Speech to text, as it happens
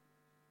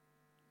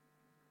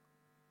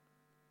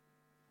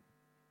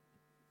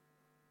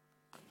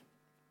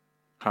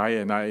Hi,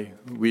 and I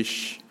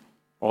wish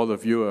all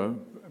of you a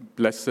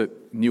blessed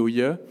New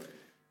Year.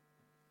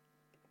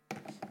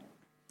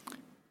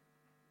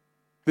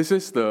 This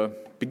is the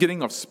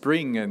beginning of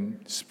spring, and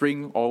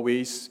spring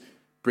always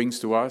brings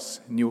to us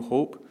new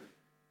hope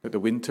that the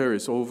winter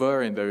is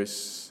over and there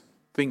is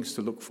things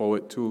to look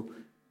forward to.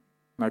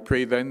 And I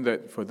pray then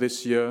that for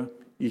this year,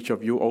 each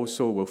of you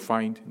also will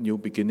find new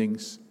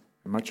beginnings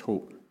and much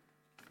hope.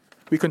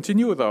 We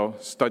continue with our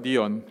study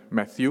on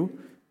Matthew.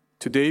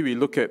 Today we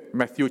look at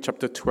Matthew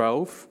chapter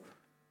 12,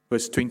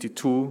 verse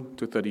 22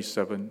 to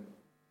 37.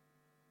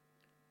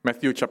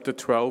 Matthew chapter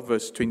 12,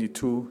 verse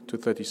 22 to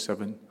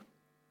 37.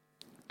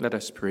 Let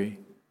us pray.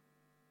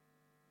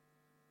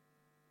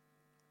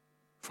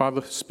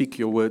 Father, speak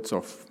your words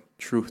of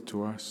truth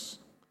to us,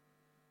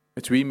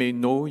 that we may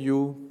know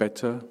you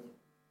better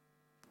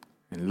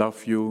and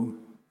love you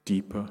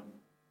deeper.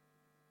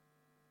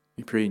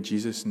 We pray in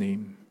Jesus'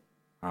 name.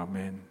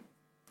 Amen.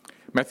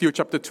 Matthew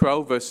chapter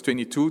 12, verse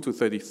 22 to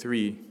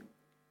 33.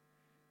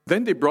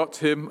 Then they brought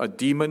him a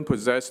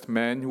demon-possessed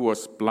man who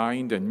was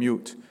blind and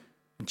mute.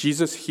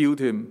 Jesus healed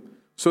him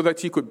so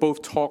that he could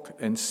both talk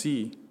and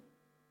see.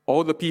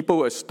 All the people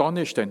were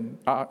astonished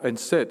and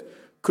said,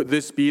 "Could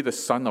this be the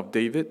son of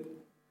David?"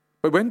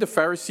 But when the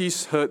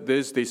Pharisees heard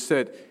this, they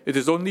said, "It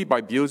is only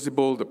by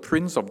Beelzebul, the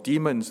prince of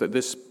demons, that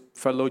this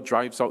fellow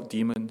drives out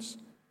demons."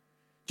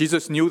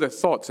 Jesus knew their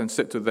thoughts and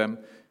said to them,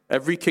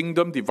 "Every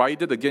kingdom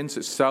divided against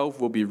itself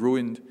will be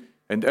ruined,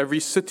 and every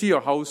city or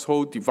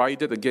household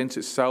divided against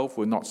itself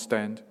will not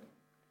stand.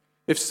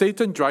 If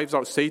Satan drives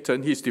out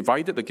Satan, he is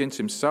divided against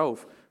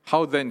himself.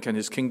 How then can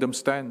his kingdom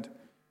stand?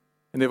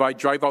 And if I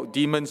drive out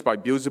demons by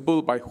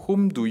Beelzebul, by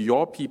whom do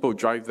your people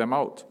drive them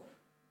out?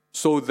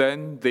 So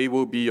then they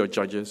will be your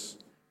judges.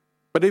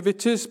 But if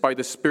it is by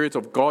the Spirit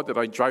of God that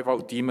I drive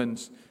out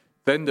demons,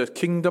 then the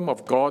kingdom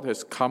of God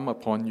has come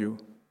upon you.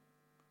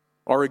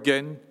 Or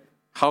again,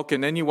 how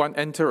can anyone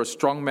enter a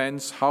strong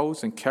man's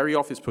house and carry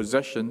off his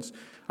possessions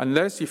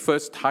unless he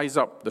first ties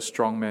up the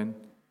strong man?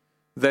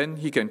 Then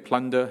he can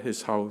plunder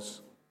his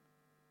house.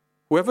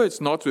 Whoever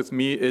is not with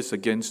me is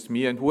against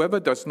me, and whoever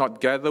does not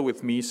gather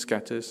with me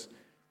scatters.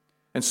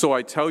 And so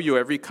I tell you,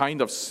 every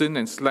kind of sin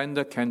and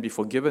slander can be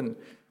forgiven,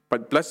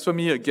 but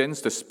blasphemy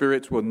against the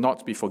Spirit will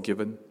not be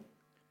forgiven.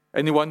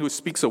 Anyone who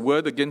speaks a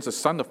word against the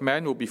Son of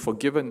Man will be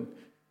forgiven,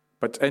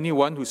 but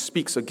anyone who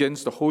speaks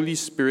against the Holy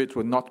Spirit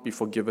will not be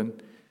forgiven,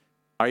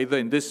 either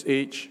in this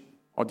age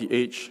or the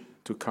age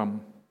to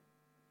come.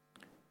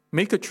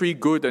 Make a tree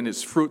good and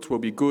its fruit will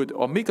be good,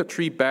 or make a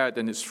tree bad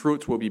and its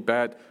fruit will be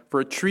bad, for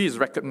a tree is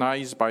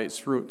recognized by its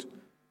fruit.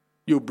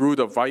 You brood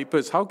of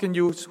vipers, how can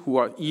you who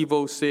are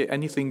evil say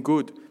anything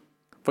good?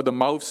 For the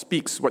mouth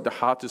speaks what the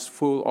heart is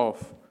full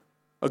of.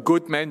 A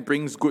good man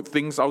brings good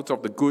things out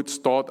of the good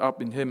stored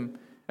up in him,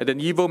 and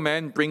an evil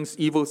man brings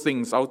evil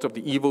things out of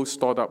the evil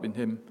stored up in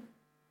him.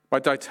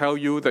 But I tell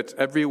you that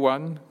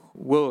everyone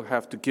will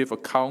have to give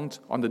account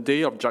on the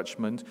day of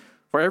judgment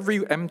for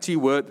every empty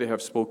word they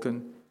have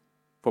spoken.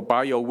 For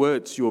by your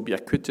words you will be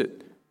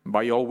acquitted, and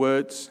by your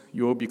words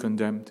you will be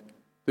condemned.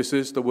 This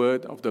is the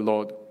word of the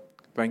Lord.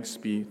 Thanks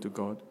be to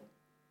God.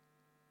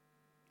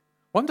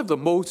 One of the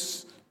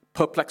most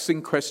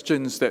perplexing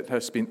questions that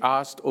has been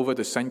asked over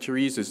the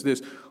centuries is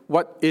this: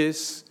 what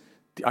is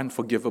the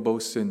unforgivable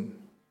sin?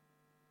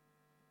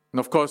 And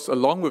of course,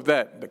 along with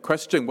that, the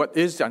question, what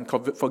is the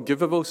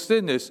unforgivable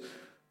sin, is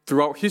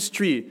throughout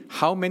history,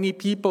 how many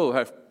people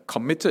have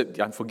committed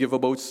the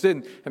unforgivable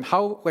sin, and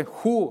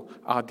who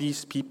are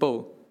these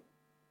people?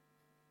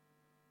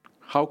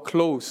 How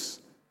close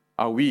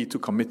are we to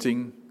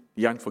committing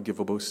the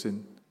unforgivable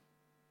sin?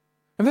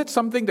 And that's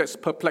something that's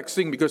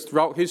perplexing, because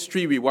throughout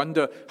history we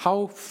wonder,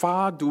 how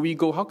far do we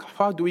go? How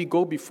far do we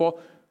go before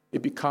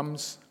it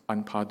becomes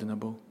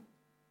unpardonable?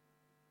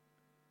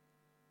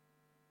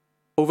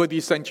 Over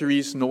these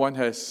centuries, no one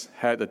has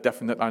had a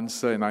definite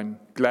answer, and I'm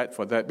glad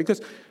for that,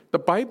 because the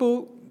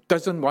Bible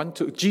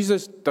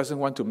Jesus doesn't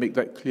want to make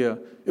that clear.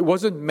 It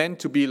wasn't meant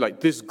to be like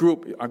this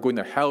group are going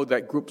to hell,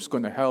 that group's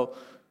going to hell.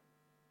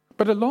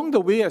 But along the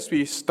way, as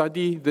we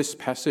study this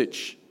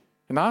passage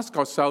and ask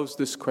ourselves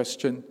this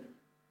question,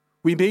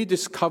 we may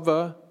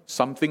discover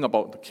something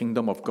about the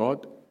kingdom of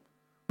God.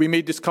 We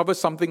may discover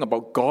something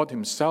about God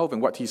himself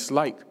and what he's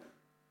like.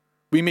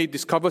 We may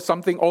discover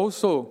something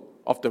also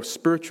of the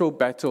spiritual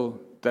battle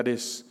that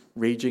is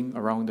raging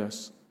around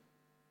us.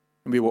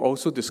 And we will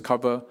also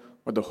discover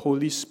what the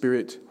Holy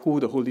Spirit,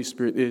 who the Holy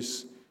Spirit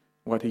is,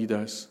 what he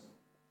does.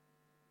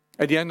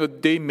 At the end of the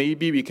day,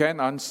 maybe we can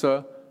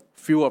answer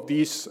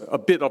a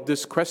bit of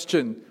this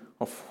question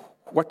of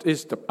what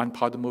is the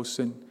unpardonable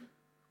sin.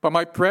 But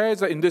my prayer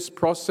is that in this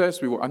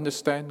process, we will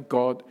understand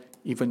God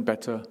even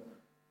better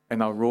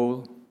and our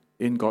role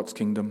in God's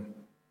kingdom.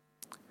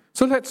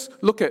 So let's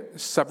look at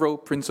several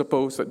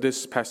principles that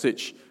this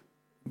passage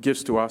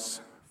gives to us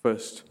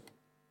first.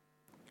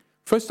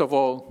 First of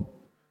all,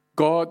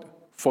 God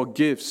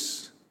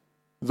forgives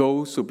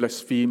those who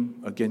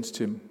blaspheme against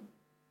him.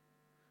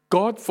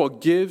 God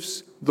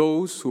forgives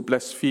those who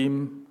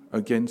blaspheme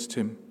against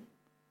him.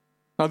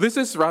 Now, this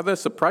is rather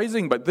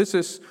surprising, but this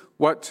is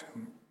what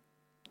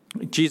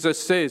Jesus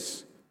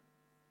says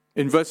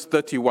in verse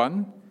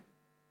 31.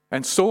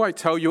 And so I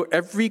tell you,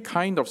 every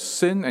kind of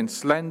sin and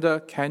slander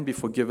can be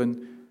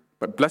forgiven,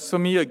 but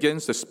blasphemy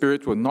against the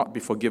Spirit will not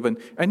be forgiven.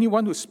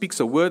 Anyone who speaks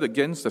a word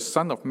against the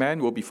Son of Man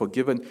will be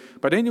forgiven,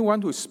 but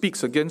anyone who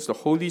speaks against the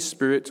Holy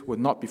Spirit will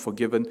not be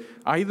forgiven,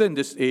 either in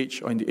this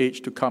age or in the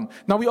age to come.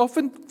 Now, we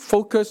often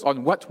focus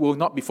on what will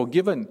not be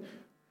forgiven,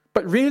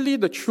 but really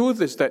the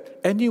truth is that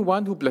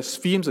anyone who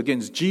blasphemes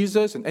against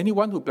Jesus and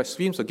anyone who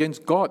blasphemes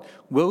against God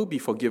will be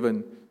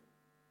forgiven.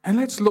 And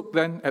let's look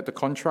then at the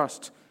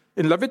contrast.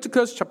 In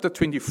Leviticus chapter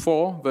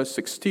 24, verse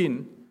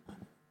 16,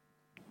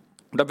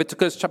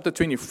 Leviticus chapter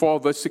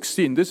 24, verse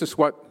 16, this is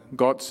what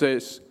God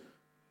says.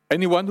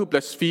 Anyone who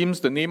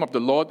blasphemes the name of the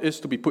Lord is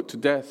to be put to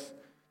death.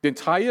 The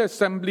entire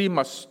assembly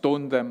must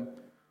stone them,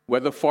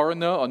 whether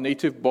foreigner or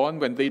native born.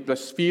 When they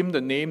blaspheme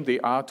the name,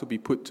 they are to be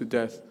put to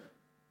death.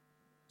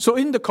 So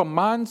in the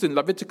commands in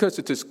Leviticus,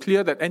 it is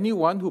clear that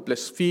anyone who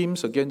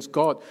blasphemes against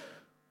God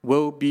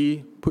will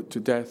be put to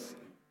death.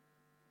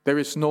 There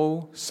is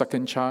no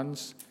second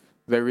chance.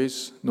 There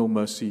is no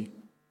mercy.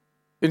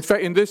 In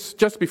fact, in this,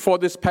 just before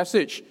this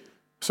passage,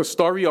 it's a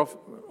story of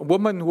a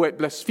woman who had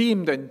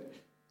blasphemed, and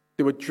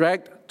they were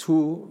dragged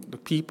to the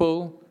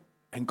people,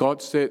 and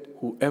God said,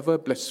 whoever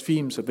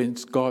blasphemes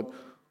against God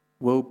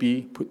will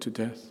be put to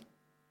death.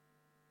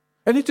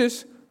 And it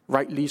is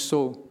rightly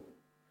so.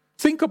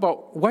 Think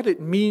about what it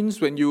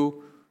means when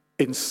you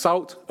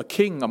insult a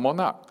king, a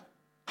monarch.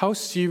 How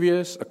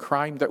serious a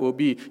crime that will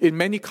be. In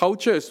many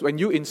cultures, when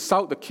you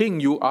insult the king,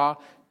 you are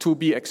to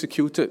be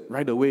executed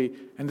right away.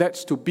 And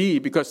that's to be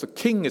because the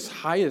king is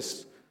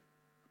highest.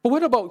 But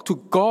what about to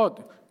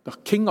God, the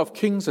King of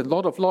Kings and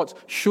Lord of Lords?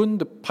 Shouldn't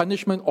the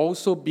punishment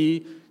also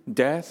be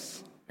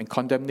death and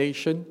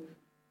condemnation?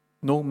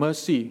 No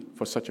mercy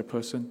for such a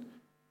person.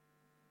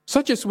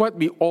 Such is what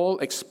we all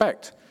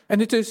expect.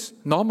 And it is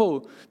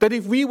normal that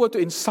if we were to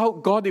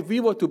insult God, if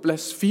we were to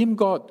blaspheme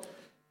God,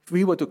 if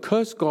we were to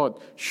curse God,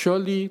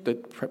 surely the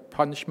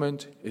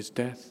punishment is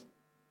death.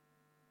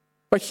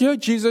 But here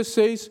Jesus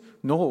says,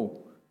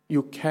 no,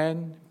 you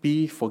can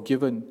be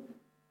forgiven.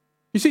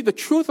 You see, the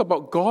truth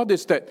about God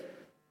is that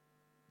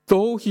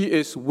though He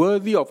is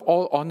worthy of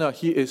all honor,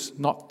 He is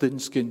not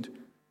thin-skinned.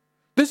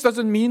 This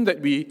doesn't mean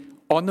that we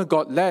honor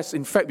God less.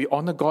 In fact, we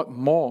honor God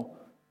more.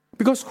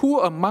 Because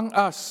who among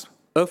us,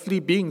 earthly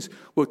beings,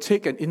 will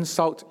take an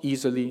insult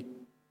easily?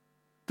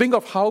 Think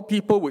of how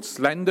people would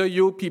slander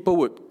you, people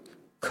would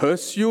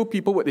curse you,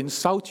 people would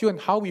insult you, and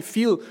how we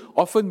feel.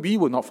 Often we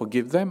will not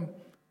forgive them.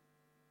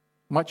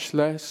 Much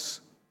less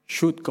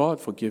should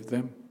God forgive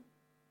them.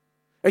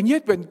 And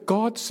yet when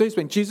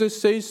Jesus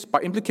says,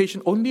 by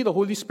implication, only the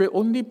Holy Spirit,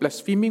 only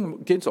blaspheming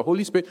against the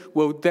Holy Spirit,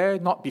 will there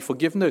not be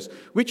forgiveness?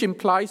 Which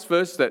implies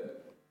first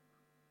that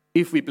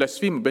if we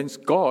blaspheme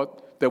against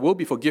God, there will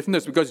be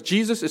forgiveness because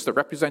Jesus is the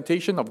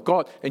representation of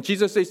God. And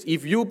Jesus says,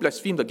 if you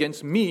blasphemed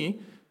against me,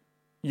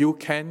 you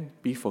can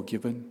be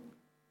forgiven.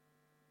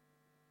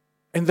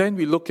 And then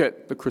we look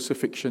at the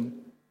crucifixion.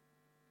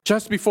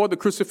 Just before the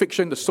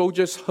crucifixion, the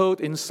soldiers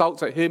hurled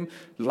insults at him,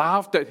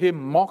 laughed at him,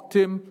 mocked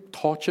him,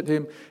 tortured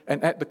him.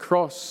 And at the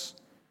cross,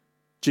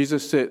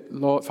 Jesus said,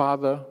 Lord,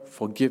 Father,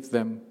 forgive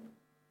them,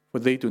 for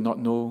they do not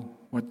know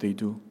what they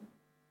do.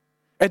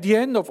 At the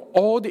end of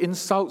all the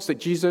insults that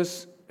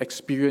Jesus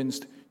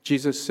experienced,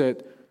 Jesus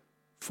said,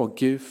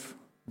 forgive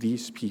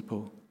these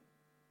people.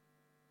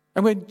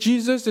 And when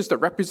Jesus is the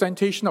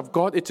representation of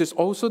God, it is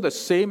also the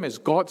same as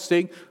God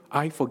saying,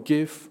 I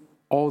forgive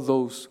all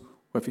those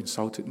who have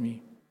insulted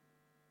me.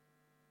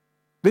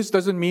 This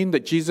doesn't mean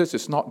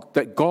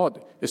that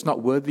God is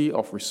not worthy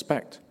of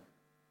respect,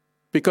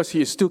 because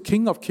He is still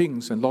King of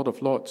Kings and Lord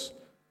of Lords.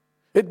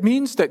 It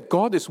means that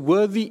God is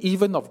worthy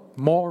even of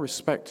more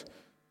respect,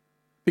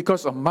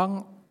 because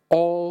among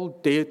all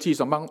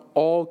deities, among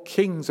all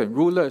kings and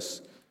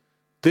rulers,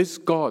 this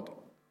God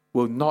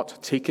will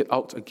not take it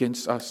out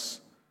against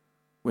us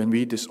when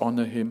we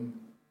dishonor Him,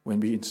 when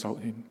we insult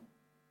Him.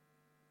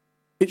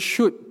 It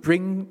should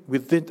bring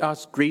within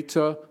us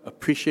greater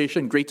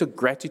appreciation, greater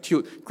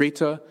gratitude,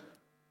 greater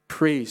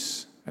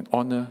praise and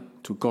honor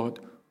to God,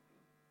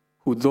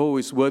 who though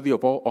is worthy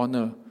of all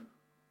honor,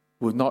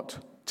 will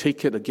not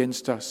take it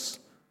against us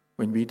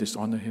when we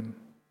dishonor Him.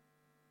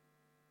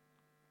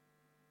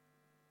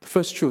 The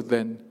first truth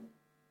then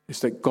is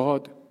that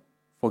God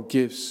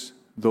forgives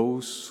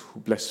those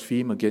who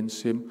blaspheme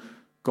against Him.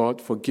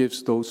 God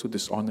forgives those who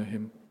dishonor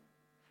Him.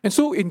 And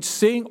so in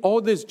saying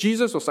all this,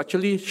 Jesus was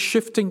actually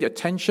shifting the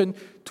attention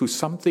to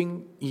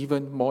something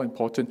even more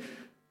important.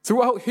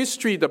 Throughout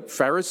history, the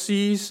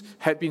Pharisees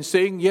had been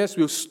saying, yes,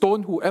 we'll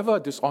stone whoever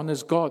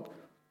dishonors God.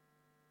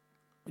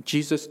 But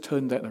Jesus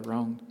turned that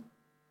around.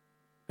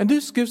 And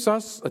this gives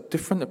us a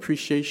different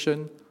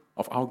appreciation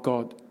of our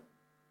God.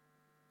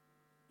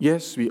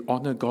 Yes, we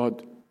honor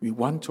God. We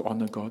want to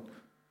honor God.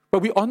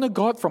 But we honor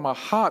God from our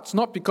hearts,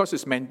 not because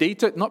it's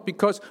mandated, not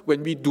because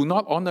when we do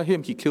not honor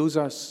Him, He kills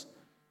us.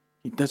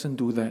 He doesn't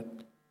do that.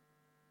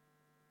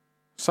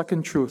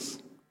 Second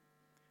truth,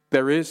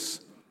 there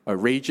is a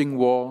raging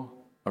war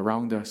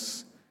around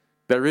us.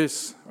 There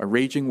is a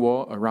raging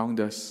war around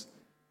us,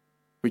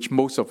 which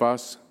most of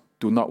us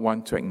do not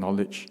want to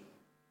acknowledge.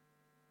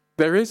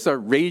 There is a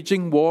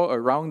raging war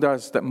around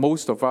us that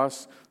most of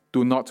us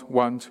do not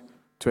want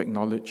to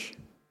acknowledge.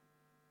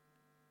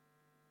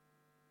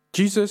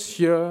 Jesus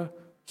here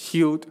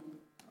healed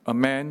a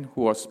man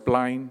who was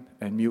blind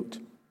and mute.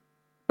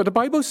 But the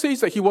Bible says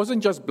that he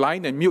wasn't just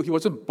blind and mute. He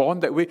wasn't born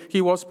that way.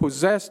 He was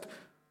possessed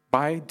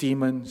by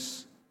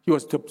demons. He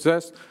was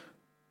possessed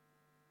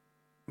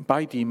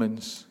by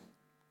demons.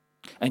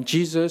 And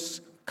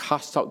Jesus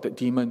cast out that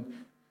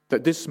demon,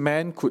 that this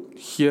man could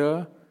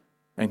hear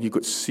and he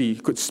could see.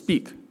 He could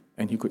speak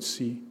and he could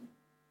see.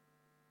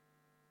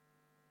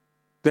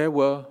 There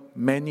were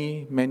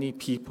many, many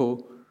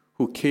people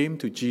who came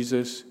to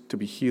Jesus to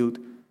be healed.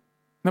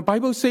 The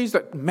Bible says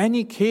that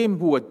many came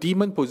who were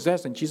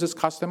demon-possessed and Jesus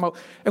cast them out.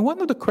 And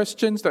one of the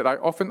questions that I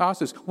often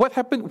ask is, what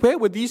happened? Where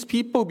were these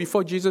people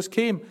before Jesus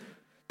came?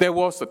 There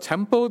was the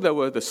temple, there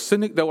was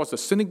the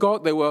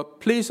synagogue, there were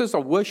places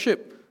of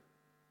worship.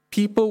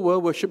 People were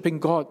worshiping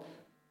God.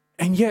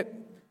 And yet,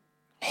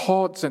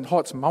 hordes and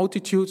hordes,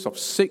 multitudes of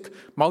sick,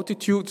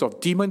 multitudes of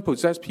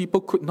demon-possessed people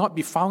could not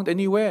be found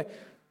anywhere.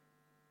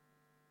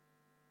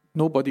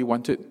 Nobody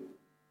wanted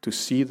to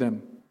see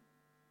them.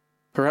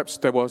 Perhaps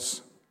there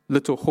was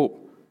little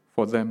hope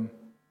for them,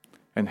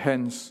 and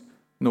hence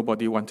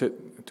nobody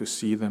wanted to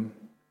see them.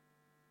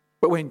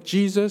 But when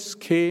Jesus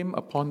came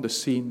upon the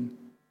scene,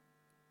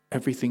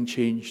 everything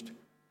changed.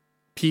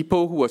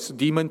 People who were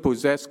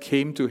demon-possessed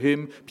came to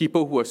him.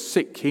 People who were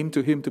sick came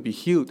to him to be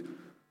healed,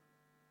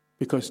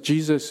 because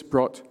Jesus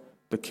brought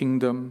the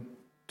kingdom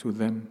to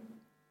them.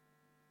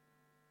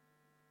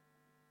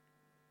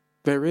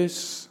 There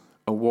is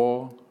a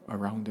war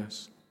around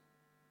us.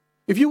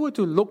 If you were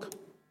to look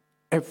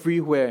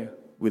everywhere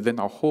within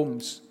our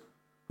homes,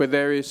 where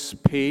there is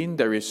pain,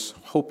 there is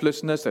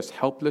hopelessness, there's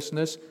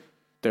helplessness,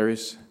 there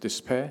is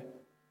despair.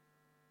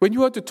 When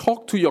you are to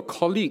talk to your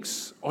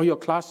colleagues or your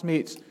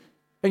classmates,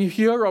 and you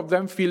hear of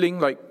them feeling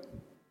like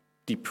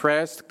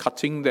depressed,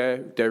 cutting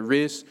their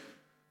wrists,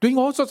 doing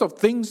all sorts of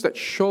things that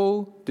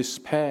show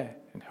despair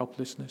and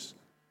helplessness.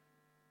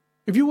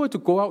 If you were to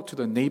go out to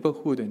the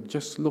neighborhood and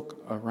just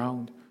look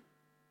around,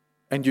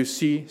 and you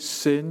see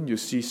sin, you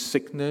see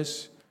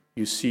sickness,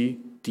 you see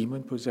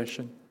demon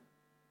possession,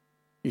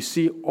 you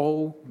see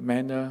all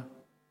manner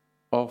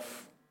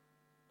of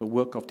the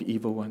work of the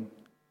evil one,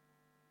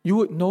 you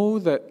would know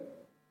that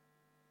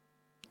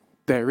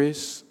there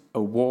is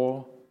a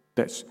war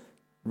that's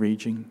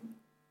raging.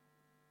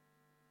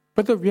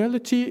 But the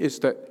reality is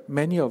that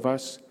many of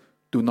us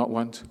do not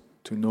want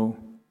to know.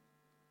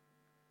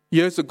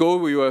 Years ago,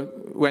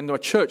 when our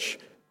church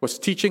was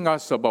teaching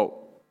us about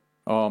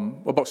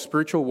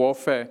spiritual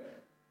warfare,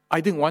 I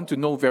didn't want to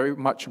know very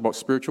much about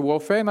spiritual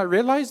warfare, and I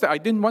realized that I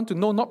didn't want to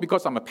know not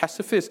because I'm a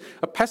pacifist.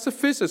 A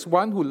pacifist is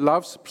one who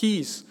loves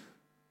peace.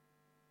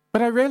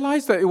 But I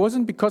realized that it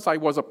wasn't because I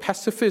was a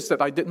pacifist that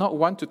I did not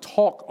want to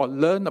talk or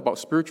learn about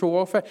spiritual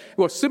warfare. It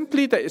was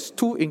simply that it's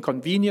too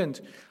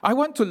inconvenient. I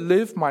want to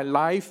live my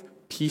life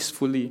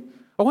peacefully.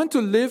 I want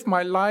to live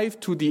my life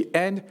to the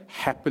end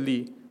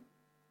happily,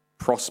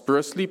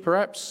 prosperously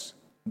perhaps,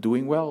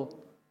 doing well.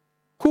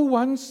 Who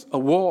wants a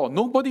war?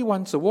 Nobody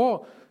wants a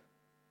war.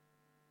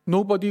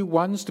 Nobody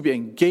wants to be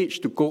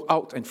engaged to go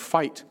out and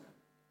fight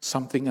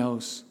something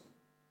else,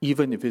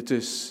 even if it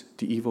is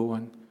the evil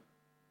one.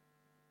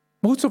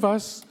 Most of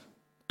us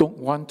don't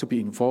want to be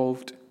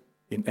involved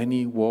in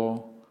any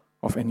war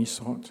of any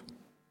sort.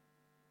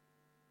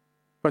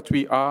 But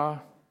we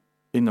are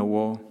in a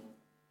war.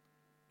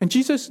 And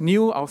Jesus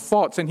knew our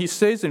thoughts, and he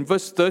says in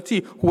verse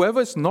 30,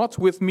 "Whoever is not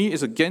with me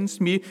is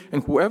against me,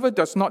 and whoever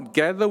does not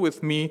gather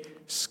with me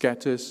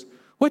scatters."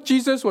 What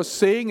Jesus was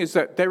saying is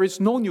that there is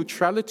no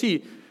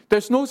neutrality.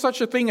 There's no such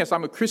a thing as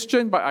I'm a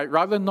Christian, but I'd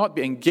rather not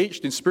be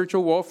engaged in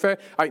spiritual warfare.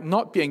 I'd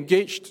not be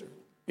engaged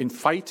in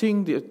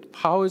fighting the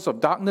powers of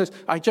darkness.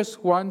 I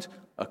just want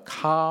a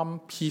calm,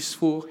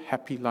 peaceful,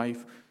 happy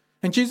life.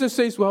 And Jesus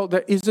says, well,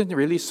 there isn't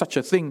really such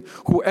a thing.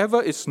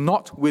 Whoever is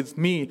not with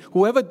me,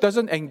 whoever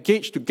doesn't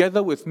engage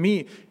together with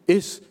me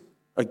is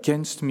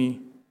against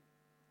me.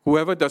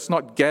 Whoever does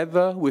not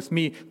gather with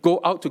me, go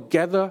out to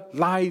gather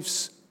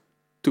lives,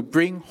 to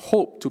bring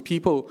hope to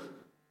people.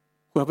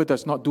 Whoever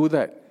does not do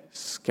that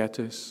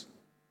scatters.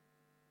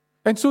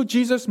 And so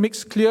Jesus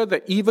makes clear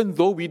that even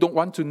though we don't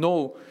want to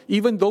know,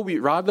 even though we'd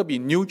rather be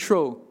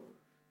neutral,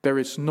 there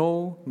is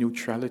no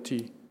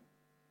neutrality.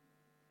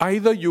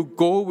 Either you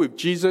go with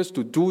Jesus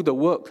to do the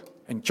work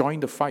and join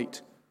the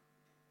fight,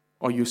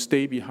 or you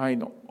stay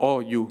behind,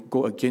 or you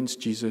go against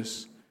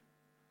Jesus.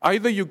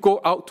 Either you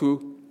go out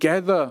to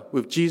gather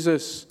with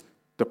Jesus,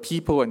 the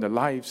people and the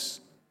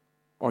lives,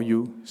 or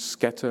you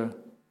scatter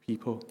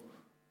people.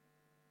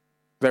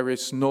 There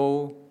is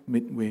no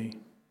midway.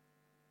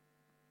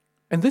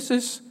 And this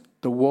is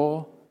the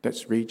war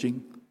that's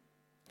raging.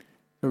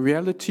 The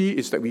reality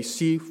is that we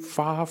see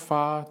far,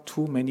 far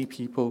too many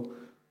people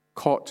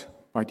caught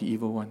by the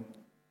evil one.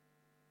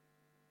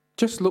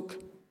 Just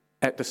look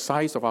at the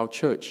size of our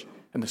church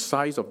and the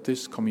size of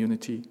this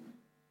community.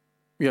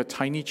 We are a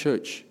tiny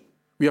church.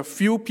 We are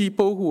few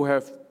people who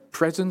have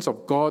presence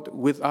of God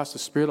with us, the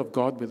Spirit of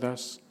God with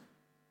us.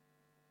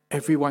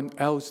 Everyone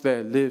else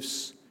there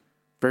lives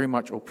very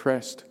much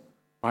oppressed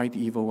by the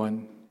evil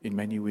one in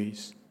many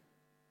ways.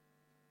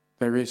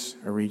 There is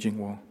a raging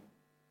war.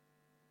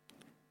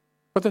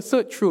 But the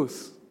third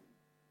truth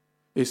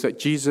is that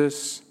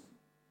Jesus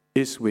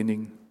is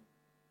winning.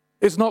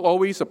 It's not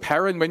always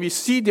apparent when we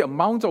see the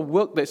amount of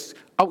work that's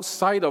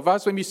outside of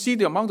us, when we see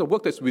the amount of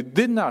work that's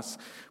within us,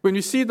 when we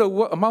see the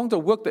amount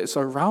of work that's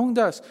around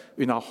us,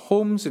 in our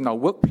homes, in our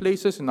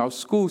workplaces, in our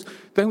schools,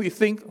 then we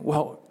think,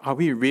 well, are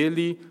we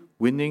really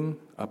winning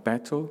a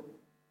battle?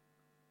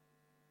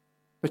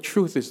 The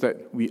truth is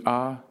that we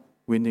are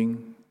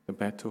winning the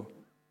battle.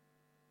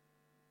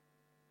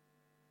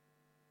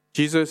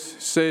 Jesus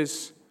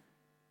says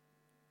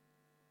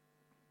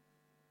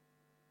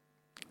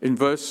in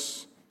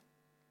verse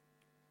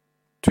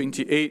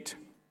 28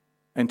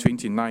 and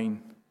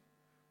 29,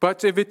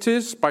 "But if it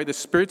is by the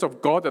Spirit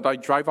of God that I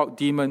drive out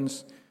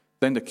demons,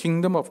 then the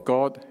kingdom of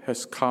God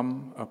has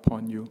come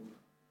upon you."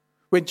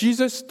 When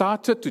Jesus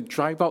started to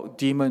drive out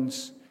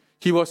demons,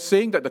 he was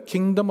saying that the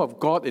kingdom of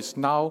God is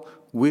now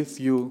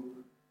with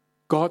you.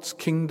 God's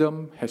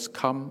kingdom has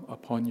come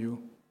upon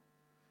you.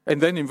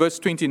 And then in verse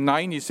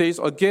 29, he says,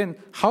 again,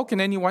 "How can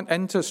anyone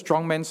enter a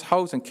strong man's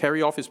house and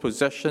carry off his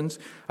possessions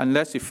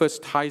unless he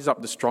first ties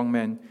up the strong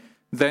man?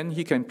 Then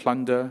he can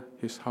plunder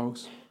his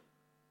house."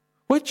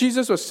 What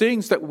Jesus was saying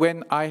is that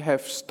when I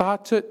have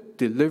started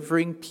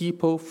delivering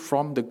people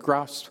from the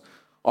grasp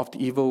of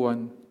the evil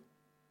one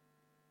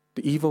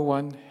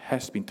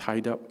has been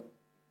tied up.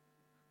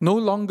 No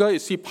longer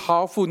is he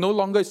powerful, no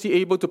longer is he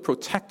able to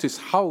protect his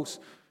house,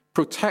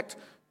 protect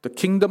the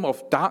kingdom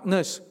of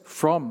darkness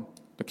from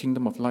the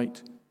kingdom of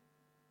light.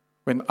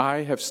 When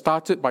I have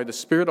started by the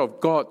Spirit of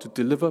God to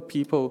deliver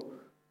people,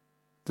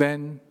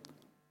 then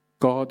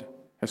God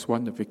has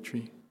won the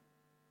victory.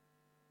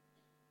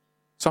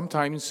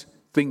 Sometimes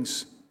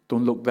things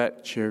don't look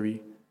that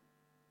cheery,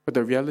 but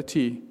the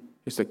reality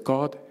is that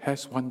God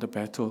has won the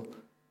battle,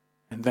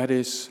 and that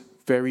is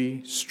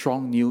very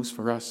strong news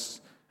for us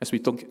as we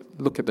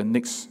look at the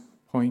next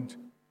point.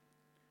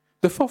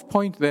 The fourth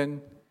point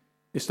then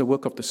is the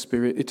work of the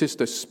Spirit. It is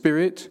the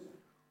Spirit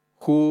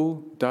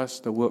who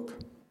does the work.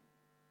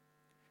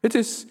 It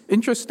is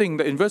interesting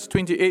that in verse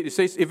 28 it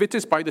says, "If it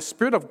is by the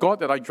Spirit of God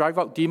that I drive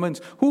out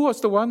demons," who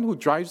was the one who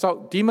drives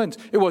out demons?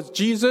 It was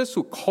Jesus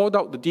who called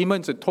out the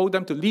demons and told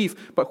them to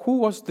leave. But who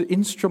was the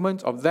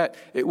instrument of that?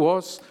 It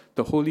was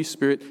the Holy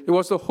Spirit. It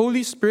was the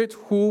Holy Spirit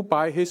who,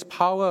 by his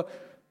power,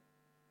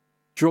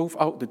 drove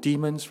out the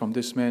demons from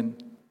this man.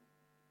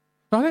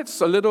 Now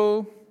that's a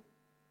little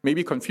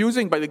maybe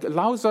confusing, but it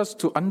allows us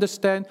to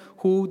understand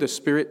who the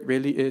Spirit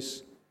really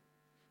is.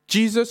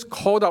 Jesus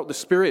called out the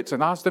spirits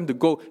and asked them to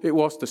go. It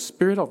was the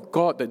Spirit of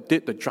God that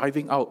did the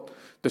driving out.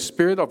 The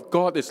Spirit of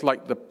God is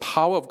like the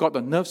power of God,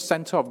 the nerve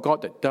center of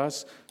God that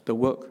does the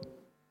work.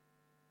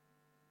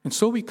 And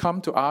so we come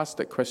to ask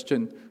that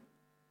question,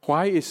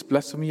 why is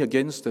blasphemy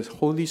against the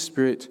Holy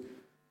Spirit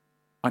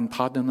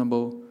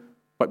unpardonable,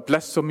 but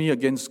blasphemy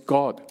against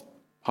God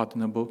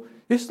pardonable?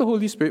 Is the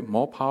Holy Spirit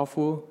more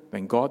powerful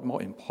than God,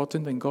 more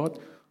important than God?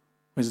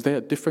 Or is there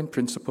a different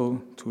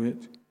principle to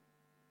it?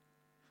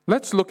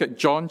 Let's look at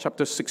John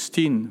chapter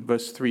 16,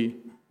 verse 3.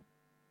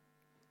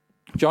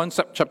 John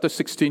chapter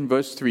 16,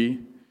 verse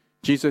 3,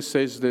 Jesus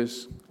says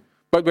this,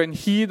 "But when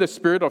he, the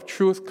Spirit of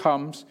truth,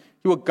 comes,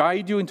 he will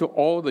guide you into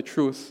all the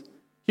truth.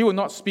 He will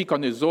not speak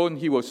on his own,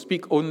 he will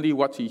speak only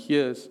what he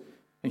hears,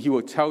 and he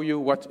will tell you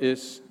what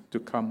is to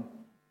come."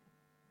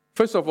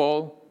 First of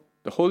all,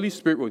 the Holy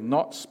Spirit will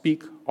not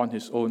speak on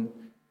his own.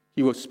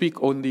 He will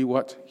speak only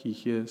what he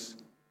hears.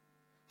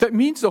 That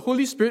means the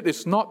Holy Spirit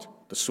is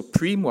not the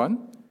supreme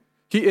one.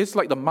 He is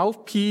like the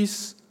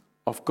mouthpiece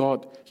of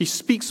God. He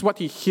speaks what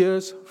he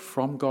hears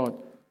from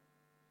God.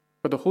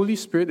 But the Holy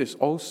Spirit is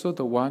also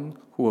the one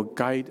who will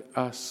guide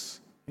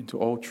us into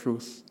all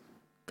truth,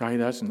 guide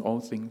us in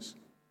all things.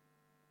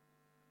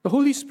 The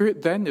Holy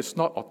Spirit then is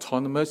not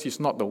autonomous. He's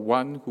not the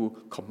one who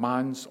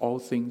commands all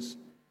things.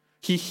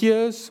 He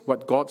hears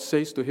what God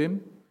says to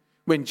him.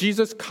 When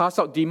Jesus casts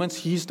out demons,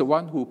 he's the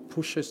one who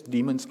pushes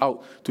demons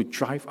out to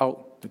drive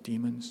out the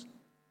demons.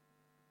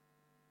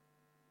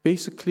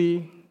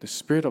 Basically, the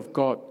Spirit of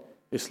God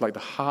is like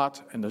the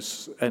heart and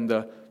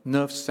the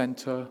nerve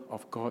center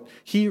of God.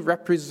 He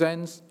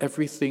represents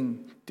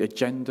everything, the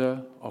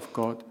agenda of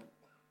God.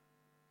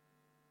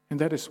 And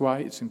that is why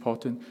it's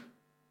important.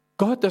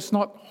 God does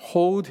not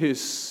hold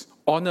his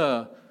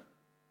honor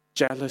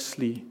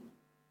jealously.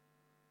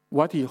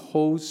 What he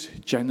holds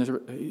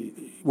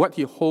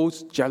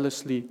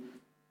jealously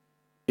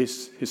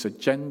is his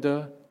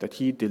agenda that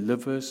he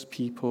delivers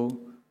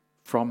people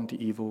from the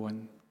evil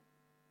one.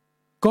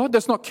 God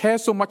does not care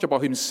so much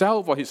about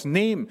himself or his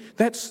name.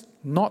 That's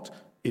not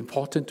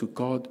important to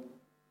God.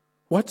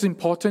 What's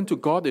important to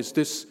God is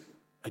this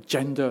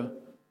agenda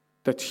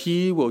that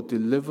he will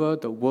deliver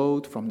the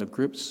world from the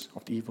grips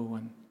of the evil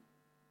one.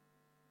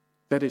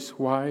 That is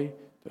why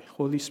the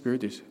Holy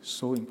Spirit is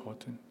so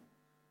important.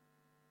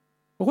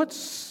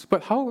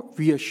 But how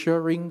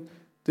reassuring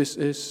this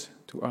is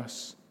to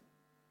us.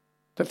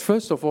 That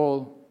first of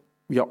all,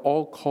 we are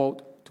all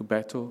called to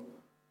battle,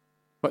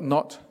 but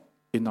not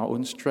in our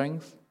own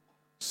strength,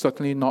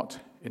 certainly not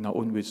in our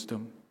own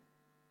wisdom.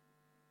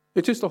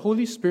 It is the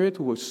Holy Spirit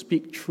who will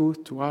speak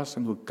truth to us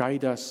and will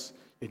guide us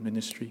in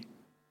ministry.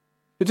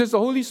 It is the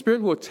Holy Spirit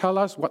who will tell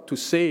us what to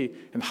say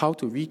and how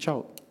to reach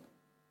out.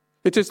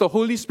 It is the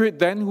Holy Spirit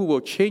then who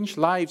will change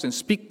lives and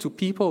speak to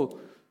people.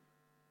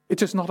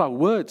 It is not our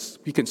words.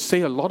 We can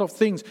say a lot of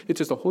things. It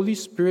is the Holy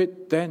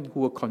Spirit then who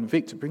will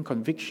convict, bring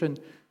conviction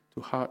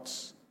to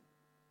hearts.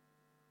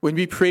 When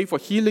we pray for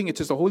healing,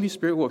 it is the Holy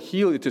Spirit who will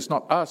heal. It is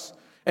not us.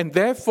 And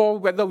therefore,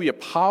 whether we are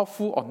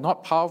powerful or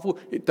not powerful,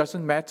 it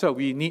doesn't matter.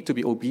 We need to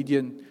be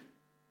obedient.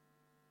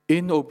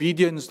 In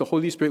obedience, the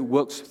Holy Spirit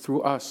works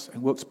through us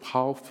and works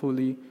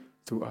powerfully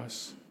through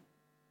us.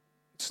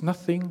 It's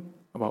nothing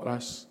about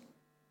us.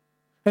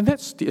 And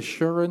that's the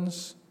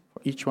assurance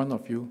for each one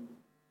of you.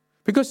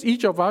 Because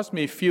each of us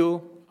may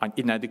feel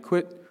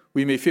inadequate.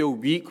 We may feel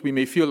weak. We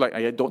may feel like,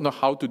 I don't know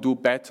how to do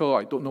battle.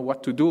 I don't know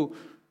what to do.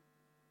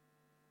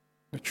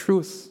 The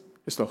truth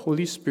is the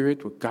Holy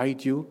Spirit will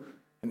guide you.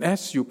 And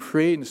as you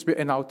pray in the Spirit,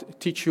 and I'll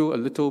teach you a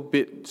little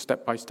bit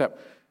step by step,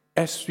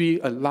 as we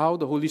allow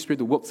the Holy Spirit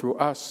to work through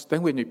us,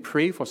 then when we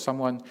pray for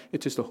someone,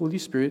 it is the Holy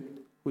Spirit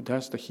who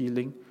does the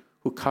healing,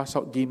 who casts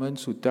out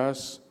demons, who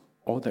does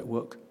all that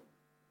work.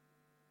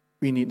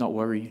 We need not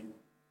worry.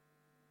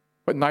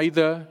 But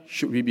neither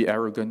should we be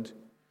arrogant.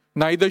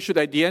 Neither should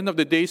at the end of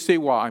the day say,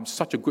 wow, I'm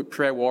such a good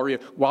prayer warrior.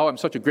 Wow, I'm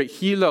such a great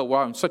healer.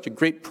 Wow, I'm such a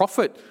great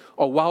prophet.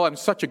 Or wow, I'm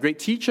such a great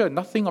teacher.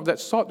 Nothing of that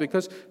sort,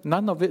 because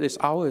none of it is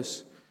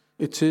ours.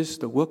 It is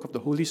the work of the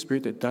Holy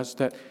Spirit that does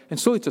that. And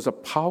so it is a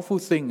powerful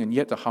thing and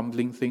yet a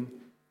humbling thing.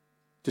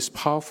 It is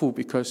powerful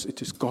because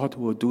it is God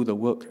who will do the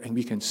work, and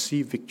we can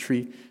see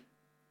victory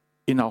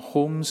in our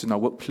homes, in our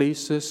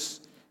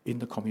workplaces, in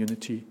the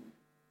community.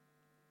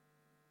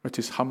 But it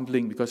is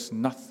humbling because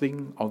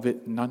nothing of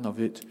it, none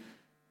of it,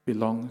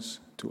 belongs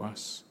to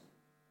us.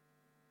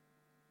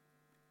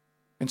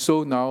 And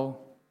so now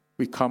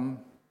we come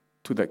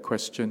to that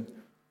question,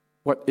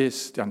 what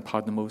is the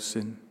unpardonable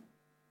sin?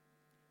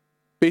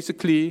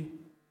 Basically,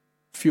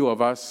 few of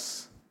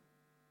us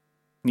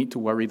need to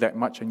worry that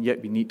much, and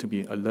yet we need to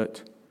be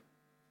alert.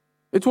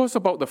 It was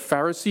about the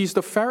Pharisees.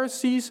 The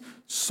Pharisees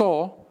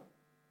saw,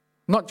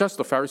 not just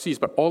the Pharisees,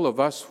 but all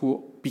of us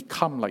who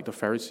become like the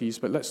Pharisees.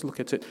 But let's look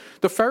at it.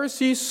 The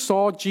Pharisees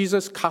saw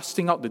Jesus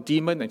casting out the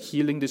demon and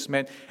healing this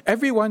man.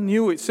 Everyone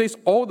knew. It says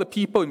all the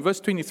people, in verse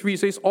 23, it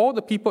says all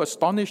the people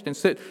astonished and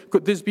said,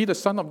 could this be the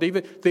Son of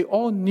David? They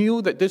all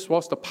knew that this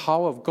was the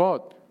power of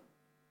God.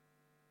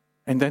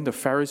 And then the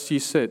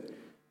Pharisees said,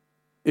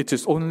 it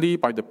is only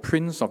by the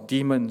prince of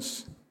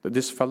demons that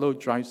this fellow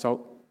drives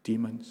out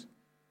demons.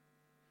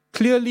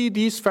 Clearly,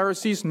 these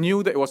Pharisees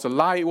knew that it was a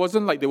lie. It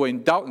wasn't like they were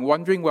in doubt and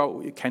wondering,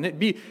 well, can it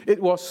be?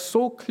 It was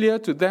so clear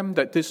to them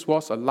that this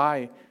was a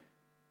lie,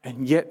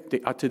 and yet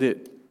they uttered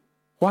it.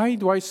 Why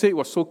do I say it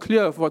was so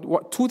clear?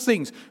 What? Two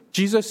things.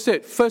 Jesus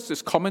said, first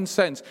is common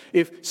sense.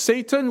 If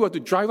Satan were to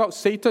drive out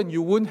Satan,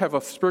 you wouldn't have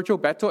a spiritual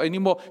battle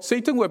anymore.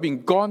 Satan would have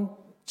been gone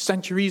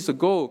centuries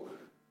ago.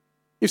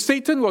 If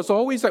Satan was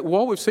always at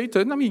war with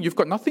Satan, you've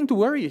got nothing to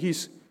worry.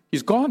 He's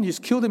gone. He's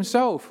killed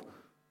himself.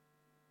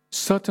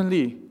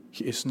 Certainly,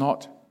 he is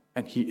not,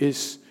 and he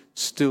is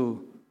still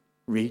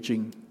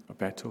raging a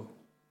battle.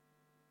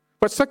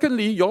 But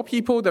secondly, your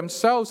people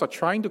themselves are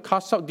trying to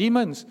cast out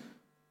demons.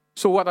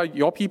 So what are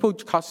your people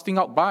casting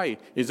out by?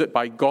 Is it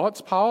by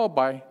God's power or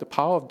by the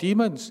power of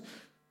demons?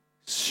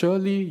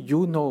 Surely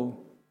you know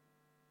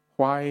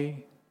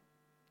why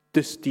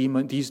these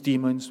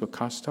demons were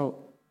cast out.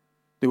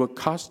 They were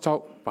cast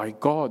out by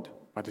God,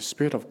 by the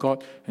Spirit of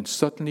God, and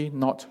certainly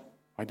not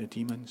by the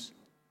demons.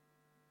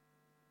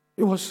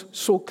 It was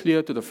so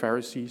clear to the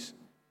Pharisees.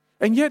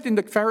 And yet in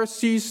the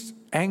Pharisees'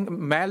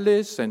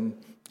 malice and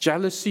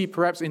jealousy,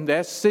 perhaps in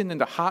their sin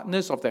and the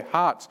hardness of their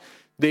hearts,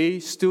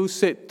 they still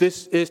said,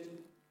 this is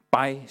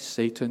by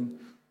Satan.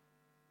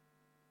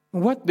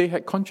 What they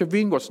had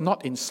contravened was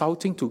not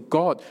insulting to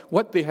God.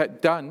 What they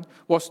had done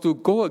was to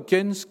go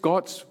against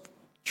God's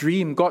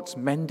dream, God's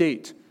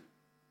mandate.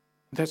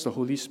 That's the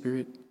Holy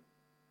Spirit.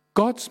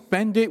 God's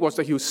mandate was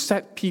that he would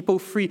set people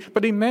free.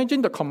 But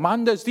imagine the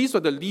commanders, these were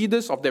the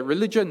leaders of their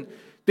religion.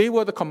 They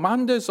were the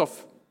commanders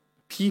of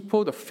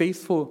people, the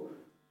faithful.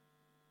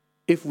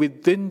 If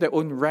within their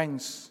own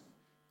ranks,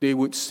 they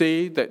would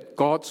say that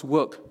God's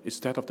work is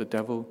that of the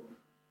devil,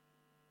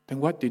 then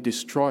what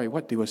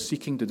they were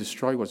seeking to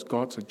destroy was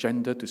God's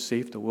agenda to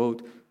save the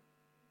world,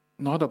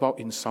 not about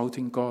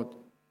insulting God.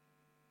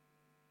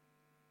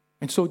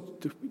 And so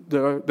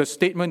the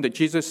statement that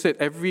Jesus said,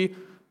 every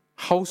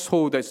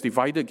household that's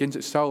divided against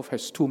itself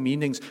has two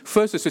meanings.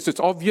 First, it's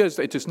obvious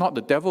that it is not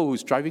the devil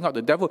who's driving out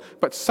the devil.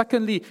 But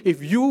secondly,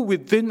 if you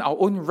within our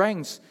own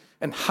ranks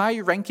and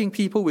high-ranking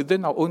people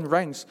within our own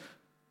ranks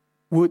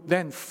would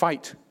then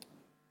fight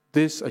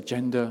this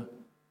agenda,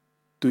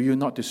 do you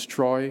not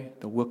destroy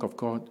the work of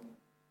God?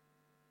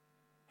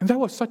 And that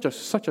was such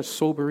a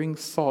sobering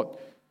thought,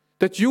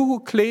 That you who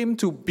claim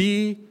to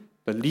be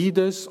the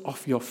leaders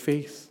of your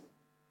faith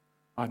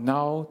are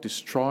now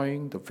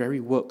destroying the very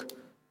work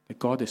that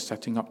God is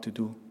setting up to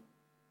do.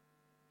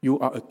 You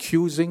are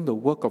accusing the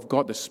work of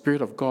God, the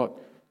Spirit of God,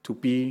 to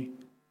be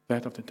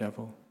that of the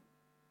devil.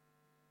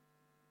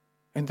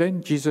 And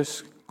then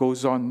Jesus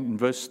goes on in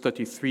verse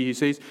 33. He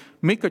says,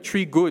 make a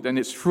tree good and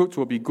its fruit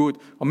will be good,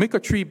 or make a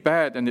tree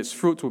bad and its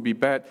fruit will be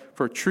bad,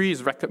 for a tree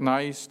is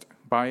recognized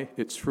by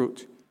its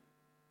fruit.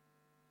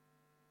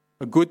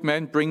 A good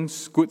man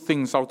brings good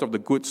things out of the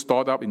good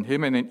stored up in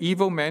him, and an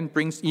evil man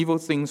brings evil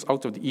things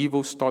out of the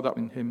evil stored up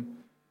in him.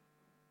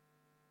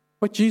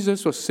 What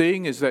Jesus was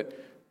saying is that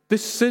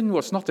this sin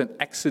was not an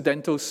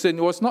accidental sin.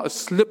 It was not a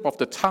slip of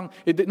the tongue.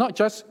 It did not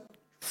just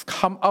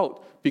come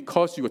out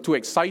because you were too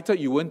excited,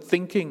 you weren't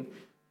thinking.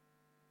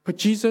 But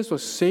Jesus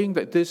was saying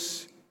that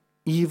this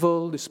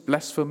evil, this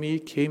blasphemy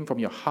came from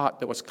your heart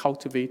that was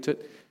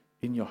cultivated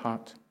in your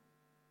heart.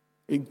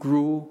 It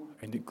grew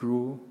and it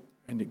grew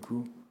and it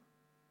grew.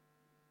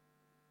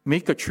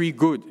 Make a tree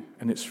good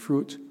and its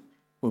fruit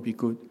will be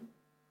good.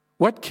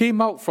 What came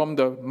out from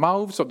the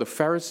mouths of the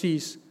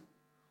Pharisees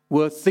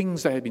were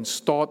things that had been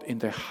stored in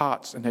their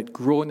hearts and had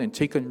grown and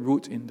taken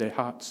root in their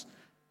hearts,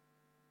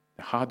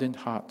 the hardened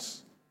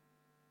hearts,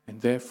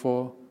 and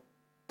therefore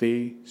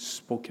they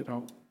spoke it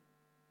out.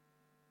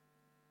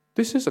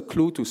 This is a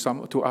clue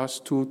to us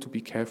too, to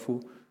be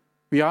careful.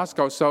 We ask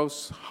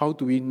ourselves, how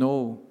do we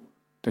know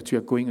that we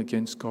are going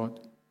against God?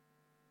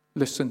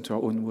 Listen to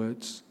our own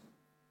words.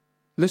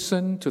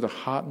 Listen to the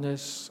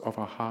hardness of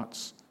our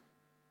hearts.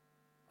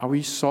 Are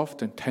we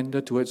soft and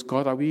tender towards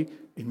God? Are we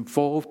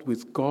involved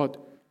with God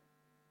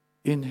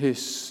in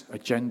His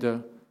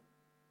agenda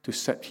to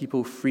set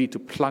people free, to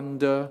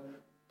plunder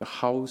the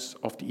house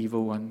of the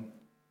evil one,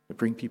 to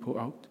bring people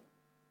out?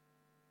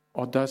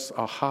 Or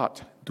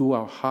do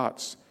our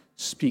hearts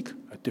speak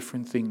a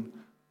different thing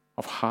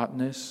of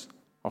hardness,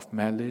 of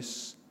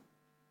malice,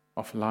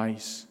 of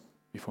lies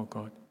before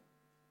God?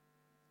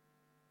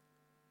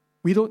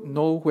 We don't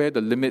know where the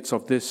limits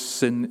of this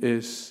sin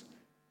is.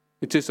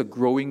 It is a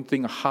growing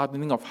thing, a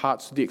hardening of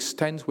hearts to the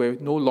extent where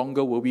no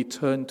longer will we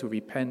turn to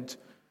repent.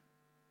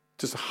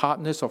 It is a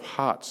hardness of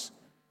hearts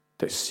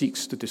that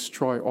seeks to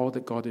destroy all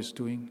that God is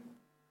doing.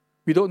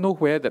 We don't know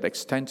where that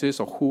extent is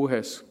or who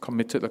has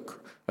committed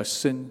a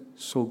sin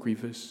so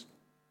grievous.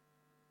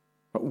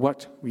 But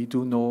what we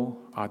do know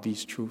are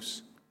these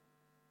truths.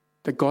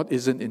 That God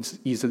isn't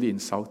easily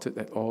insulted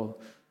at all.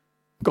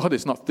 God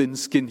is not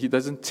thin-skinned. He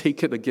doesn't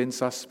take it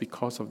against us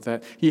because of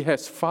that. He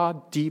has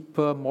far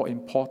deeper, more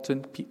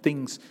important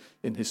things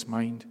in His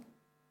mind.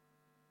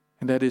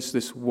 And that is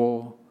this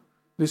war.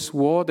 This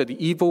war that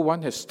the evil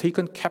one has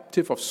taken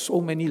captive of so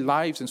many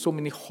lives and so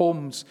many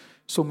homes,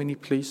 so many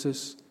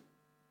places.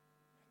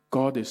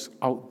 God is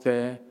out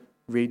there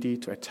ready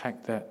to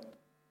attack that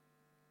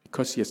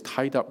because He has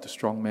tied up the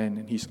strong man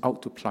and He's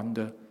out to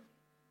plunder.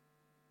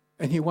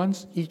 And He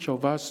wants each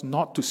of us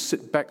not to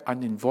sit back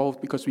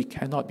uninvolved because we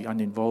cannot be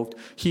uninvolved.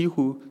 He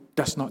who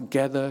does not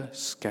gather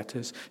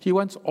scatters. He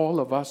wants all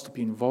of us to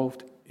be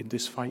involved in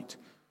this fight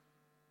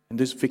and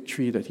this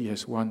victory that He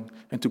has won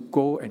and to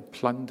go and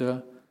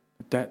plunder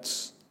the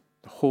debts,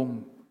 the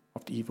home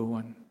of the evil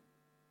one.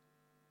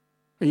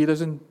 He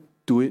doesn't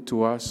do it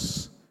to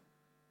us,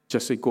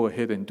 just say go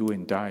ahead and do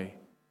and die.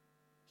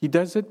 He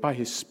does it by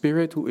His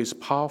Spirit who is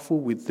powerful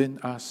within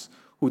us,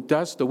 who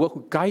does the work,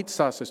 who guides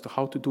us as to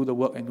how to do the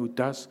work, and who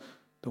does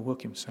the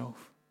work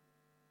Himself.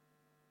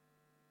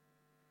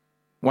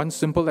 One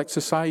simple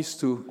exercise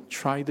to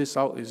try this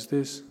out is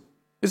this.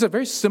 It's a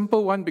very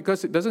simple one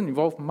because it doesn't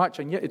involve much,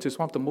 and yet it is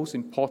one of the most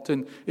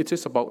important. It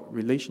is about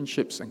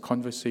relationships and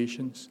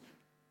conversations.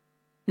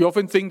 We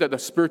often think that the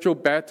spiritual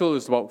battle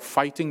is about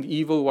fighting the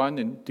evil one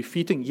and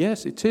defeating.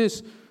 Yes, it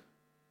is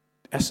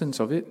the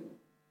essence of it.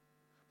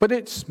 But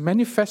it's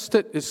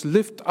manifested, it's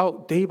lived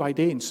out day by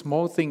day in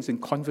small things, in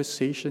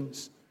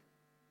conversations.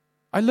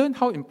 I learned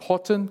how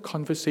important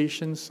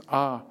conversations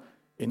are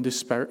in this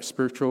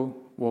spiritual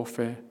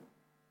warfare.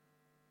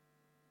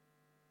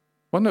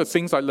 One of the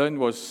things I learned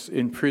was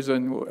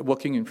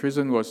working in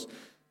prison, was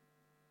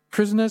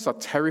prisoners are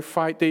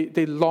terrified.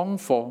 They long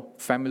for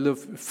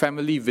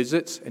family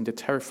visits, and they're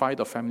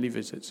terrified of family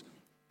visits.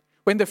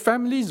 When the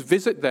families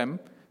visit them,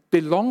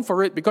 they long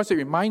for it because it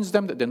reminds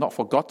them that they're not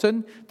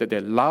forgotten, that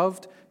they're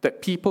loved,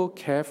 that people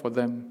care for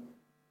them.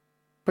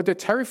 But they're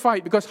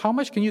terrified because how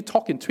much can you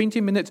talk in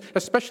 20 minutes,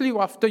 especially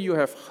after you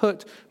have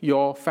hurt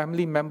your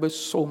family members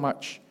so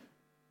much?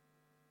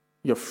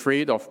 You're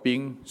afraid of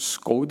being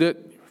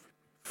scolded,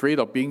 afraid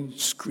of being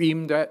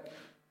screamed at.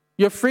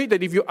 You're afraid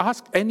that if you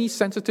ask any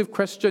sensitive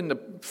question, the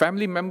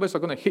family members are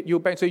going to hit you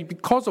back and say,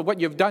 because of what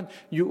you've done,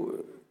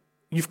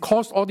 You've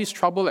caused all this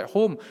trouble at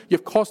home.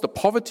 You've caused the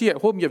poverty at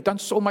home. You've done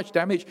so much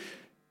damage.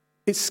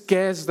 It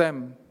scares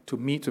them to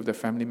meet with their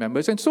family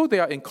members. And so they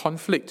are in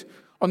conflict.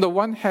 On the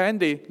one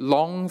hand, they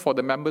long for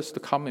the members to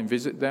come and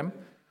visit them.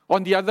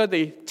 On the other,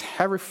 they're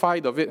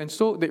terrified of it. And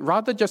so they'd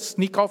rather just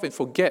sneak off and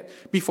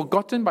be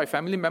forgotten by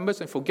family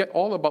members and forget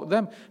all about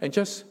them and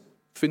just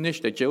finish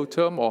their jail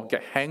term or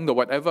get hanged or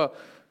whatever.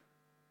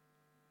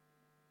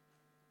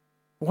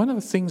 One of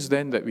the things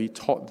then that we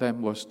taught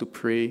them was to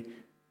pray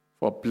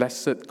for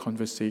blessed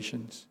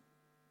conversations.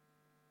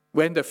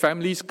 When the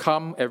families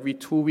come every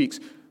 2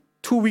 weeks,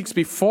 2 weeks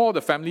before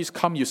the families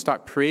come, you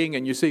start praying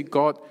and you say,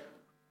 God,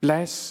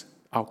 bless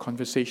our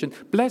conversation.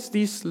 Bless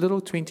these little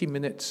 20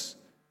 minutes.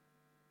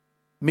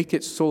 Make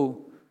it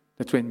so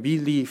that when we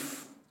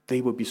leave,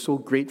 they will be so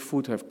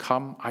grateful to have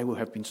come. I will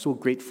have been so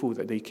grateful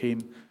that they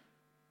came.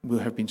 We'll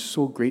have been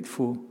so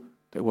grateful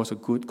that it was a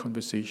good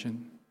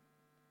conversation.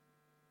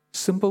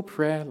 Simple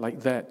prayer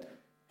like that,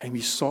 and we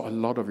saw a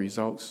lot of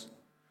results.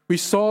 We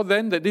saw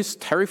then that these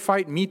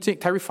terrifying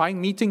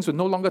meetings were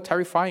no longer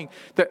terrifying.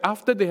 That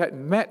after they had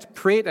met,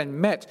 prayed and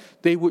met,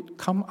 they would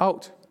come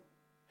out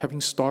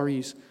having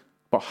stories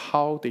about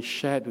how they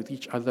shared with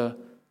each other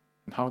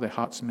and how their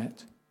hearts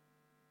met.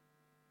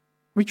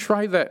 We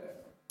try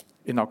that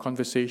in our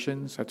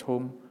conversations at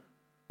home.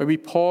 When we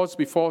pause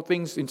before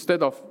things,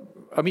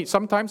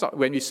 sometimes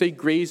when we say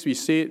grace, we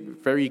say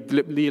it very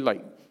glibly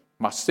like,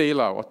 must say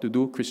lah, what to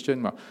do,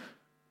 Christian.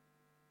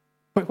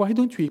 But why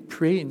don't we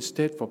pray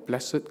instead for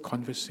blessed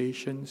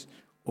conversations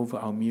over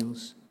our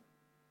meals?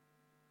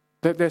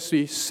 That as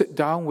we sit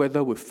down,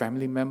 whether with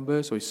family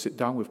members or we sit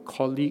down with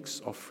colleagues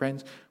or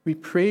friends, we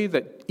pray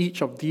that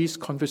each of these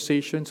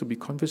conversations will be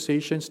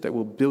conversations that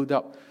will build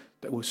up,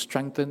 that will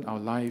strengthen our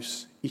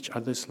lives, each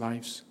other's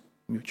lives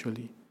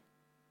mutually.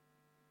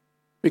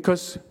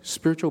 Because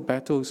spiritual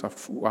battles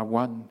are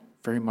won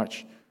very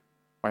much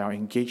by our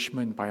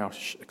engagement, by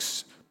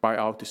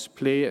our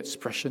display,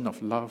 expression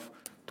of love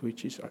to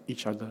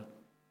each other.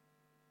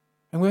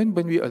 And when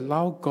we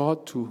allow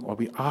God or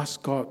we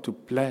ask God to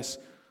bless,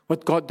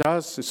 what God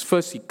does is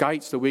first He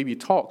guides the way we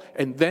talk,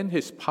 and then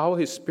His power,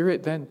 His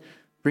Spirit then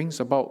brings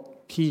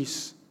about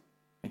peace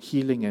and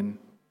healing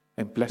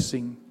and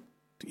blessing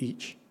to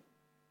each.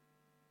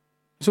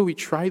 So we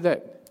try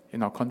that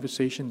in our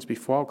conversations.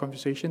 Before our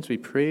conversations, we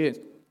pray and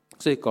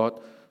say, God,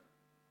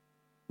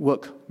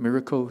 work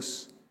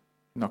miracles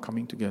in our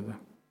coming together.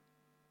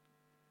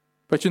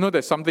 But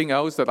there's something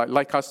else that I'd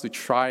like us to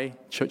try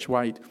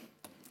church-wide.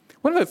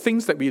 One of the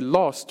things that we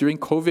lost during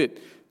COVID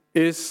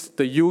is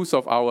the use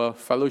of our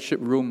fellowship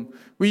room.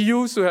 We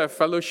used to have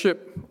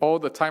fellowship all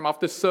the time.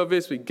 After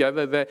service, we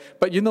gather there.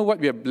 But you know what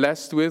we are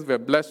blessed with? We are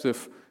blessed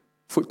with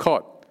food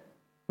court.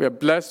 We are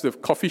blessed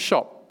with coffee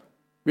shop.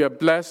 We are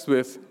blessed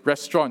with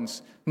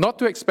restaurants. Not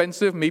too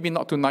expensive, maybe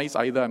not too nice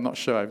either. I'm not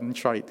sure. I haven't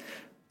tried.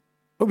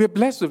 But we are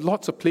blessed with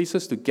lots of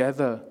places to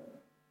gather.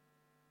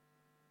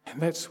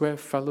 And that's where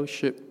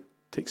fellowship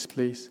takes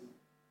place.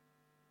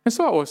 And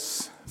so I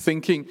was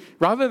thinking,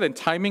 rather than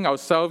timing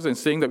ourselves and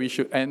saying that we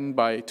should end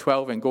by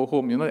 12 and go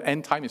home, the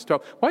end time is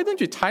 12, why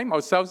don't you time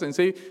ourselves and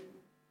say,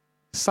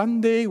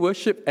 Sunday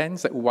worship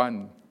ends at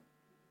 1?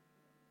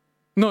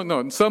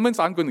 No, sermons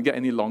aren't going to get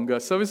any longer.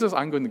 Services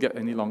aren't going to get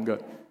any longer.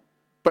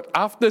 But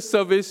after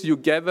service, you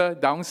gather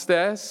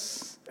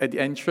downstairs at the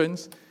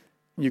entrance,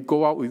 you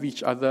go out with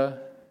each other,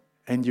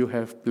 and you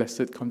have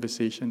blessed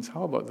conversations.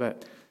 How about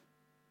that?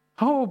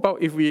 How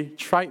about if we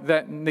tried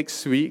that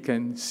next week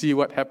and see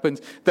what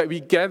happens? That we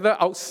gather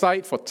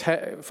outside for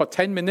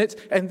 10 minutes,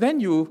 and then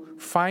you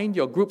find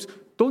your groups.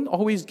 Don't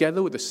always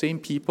gather with the same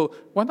people.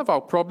 One of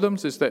our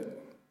problems is that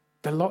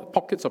there are a lot of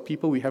pockets of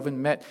people we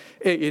haven't met.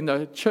 In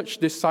a church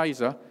this size,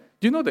 do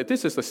you know that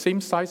this is the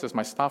same size as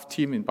my staff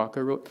team in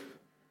Barker Road?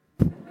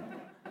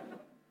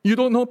 You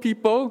don't know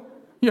people?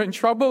 You're in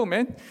trouble,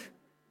 man.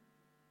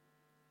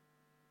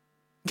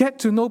 Get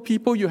to know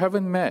people you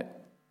haven't met.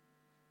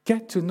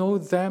 Get to know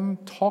them,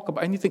 talk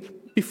about anything.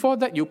 Before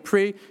that, you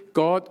pray,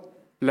 God,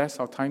 bless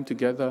our time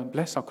together,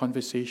 bless our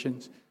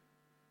conversations.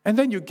 And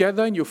then you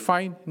gather and you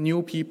find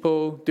new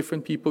people,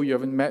 different people you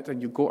haven't met,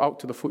 and you go out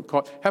to the food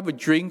court, have a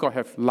drink or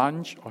have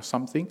lunch or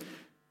something.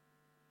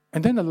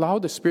 And then allow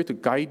the Spirit to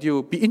guide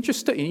you. Be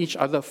interested in each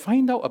other.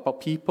 Find out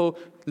about people.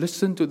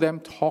 Listen to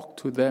them. Talk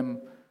to them.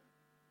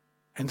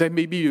 And then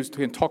maybe you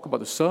can talk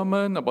about the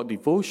sermon, about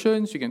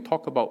devotions. You can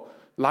talk about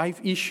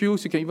life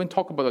issues. You can even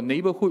talk about the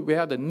neighborhood, where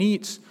are the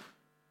needs.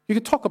 You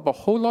can talk about a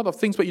whole lot of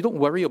things, but you don't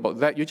worry about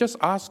that. You just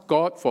ask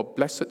God for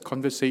blessed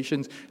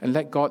conversations and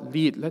let God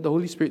lead. Let the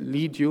Holy Spirit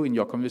lead you in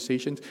your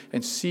conversations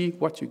and see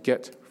what you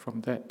get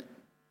from that.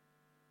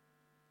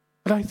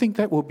 But I think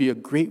that will be a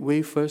great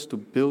way first to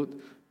build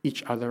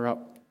each other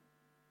up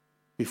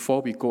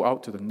before we go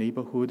out to the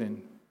neighborhood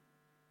and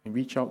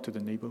reach out to the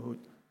neighborhood.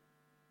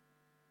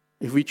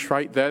 If we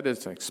tried that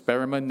as an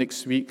experiment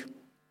next week,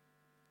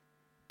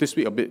 this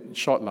week a bit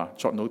short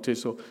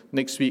notice, so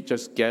next week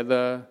just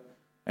gather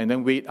and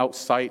then wait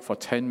outside for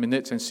 10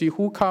 minutes and see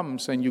who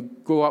comes, and you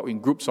go out in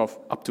groups of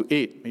up to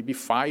 8, maybe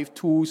 5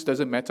 twos,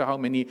 doesn't matter how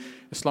many,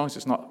 as long as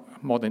it's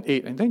not more than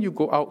 8. And then you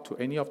go out to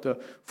any of the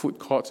food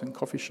courts and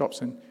coffee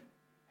shops and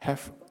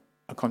have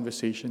a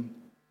conversation.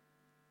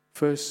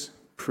 First,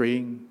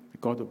 praying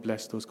that God will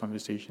bless those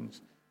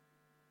conversations.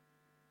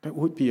 That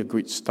would be a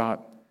great start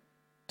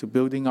to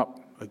building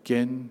up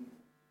again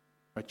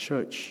a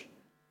church,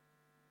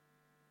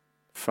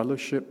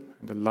 fellowship,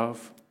 and the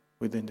love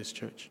within this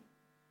church.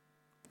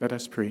 Let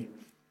us pray.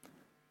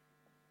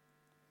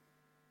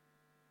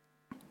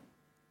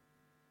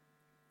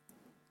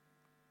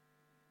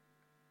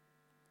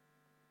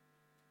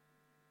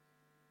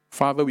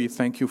 Father, we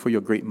thank you for your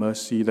great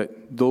mercy that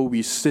though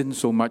we sin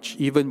so much,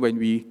 even when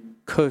we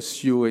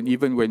curse you and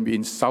even when we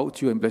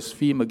insult you and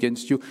blaspheme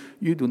against you,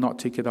 you do not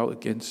take it out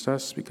against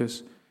us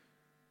because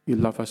you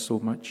love us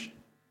so much.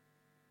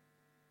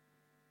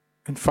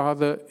 And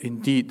Father,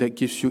 indeed, that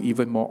gives you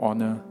even more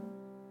honor.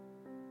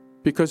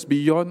 Because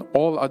beyond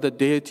all other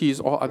deities,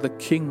 all other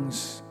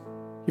kings,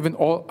 even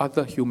all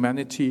other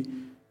humanity,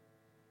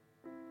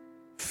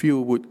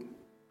 few would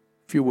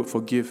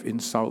forgive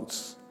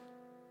insults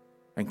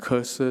and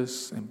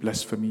curses and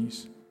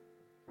blasphemies.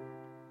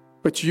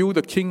 But you,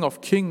 the King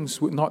of Kings,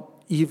 would not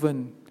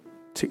even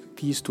take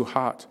these to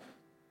heart.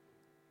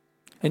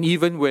 And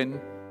even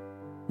when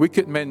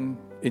wicked men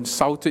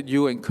insulted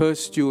you and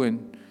cursed you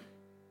and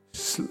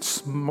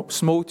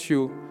smote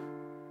you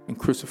and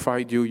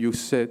crucified you, you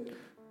said,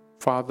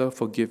 Father,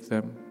 forgive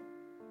them.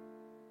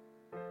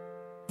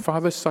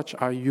 Father, such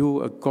are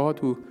you, a God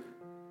who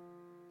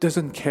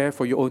doesn't care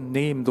for your own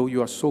name, though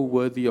you are so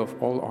worthy of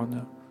all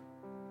honor.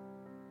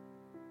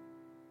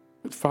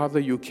 But Father,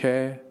 you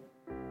care.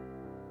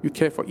 You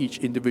care for each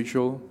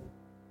individual.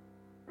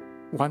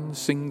 One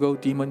single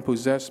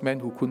demon-possessed man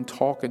who couldn't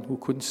talk and who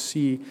couldn't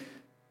see,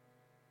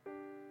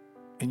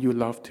 and you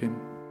loved him.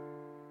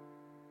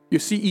 You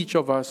see each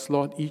of us,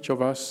 Lord, each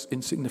of us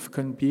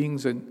insignificant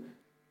beings, and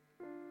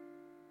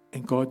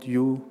God,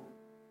 you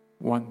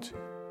want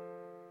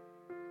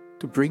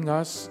to bring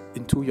us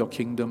into your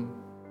kingdom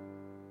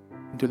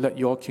and to let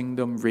your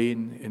kingdom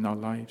reign in our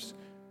lives.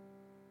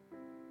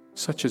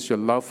 Such is your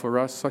love for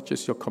us, such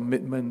is your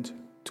commitment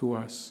to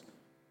us.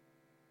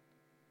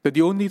 That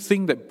the only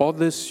thing that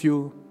bothers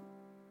you,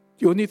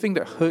 the only thing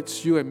that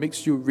hurts you and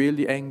makes you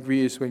really angry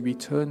is when we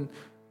turn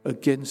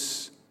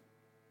against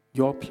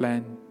your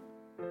plan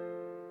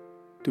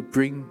to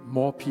bring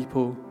more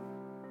people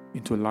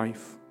into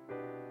life.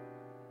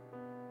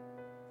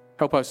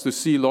 Help us to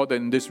see, Lord, that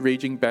in this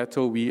raging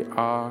battle, we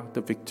are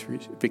the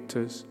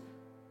victors.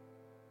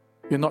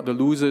 We're not the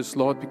losers,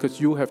 Lord,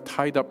 because you have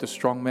tied up the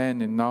strong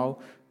man and now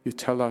you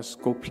tell us,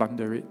 go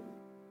plunder it.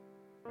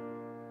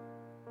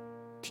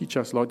 Teach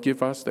us, Lord,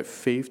 give us that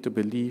faith to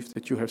believe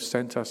that you have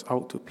sent us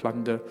out to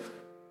plunder,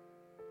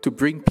 to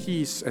bring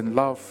peace and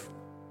love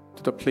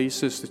to the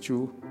places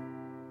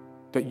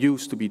that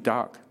used to be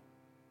dark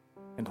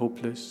and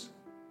hopeless.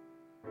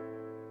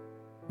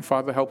 And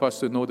Father, help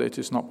us to know that it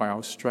is not by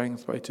our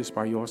strength, but it is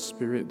by your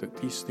Spirit that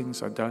these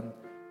things are done.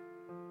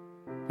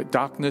 That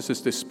darkness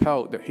is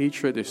dispelled, that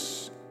hatred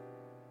is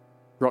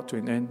brought to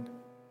an end.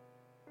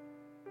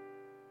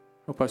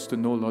 Help us to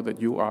know, Lord, that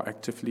you are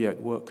actively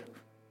at work.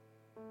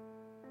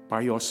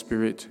 By your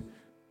Spirit,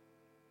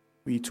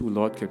 we too,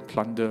 Lord, can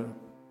plunder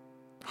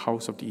the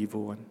house of the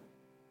evil one.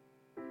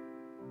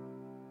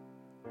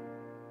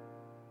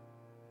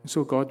 And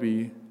so, God,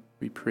 we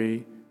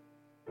pray,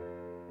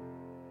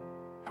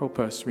 help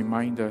us,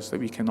 remind us that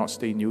we cannot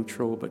stay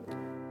neutral, but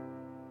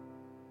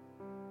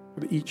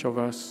that each of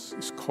us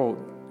is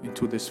called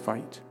into this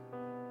fight.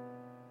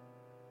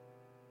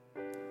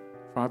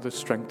 Father,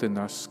 strengthen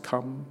us,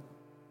 come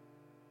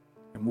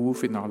and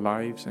move in our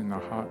lives and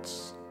our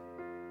hearts.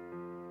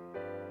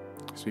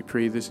 As we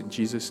pray this in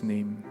Jesus'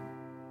 name,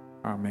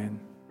 amen.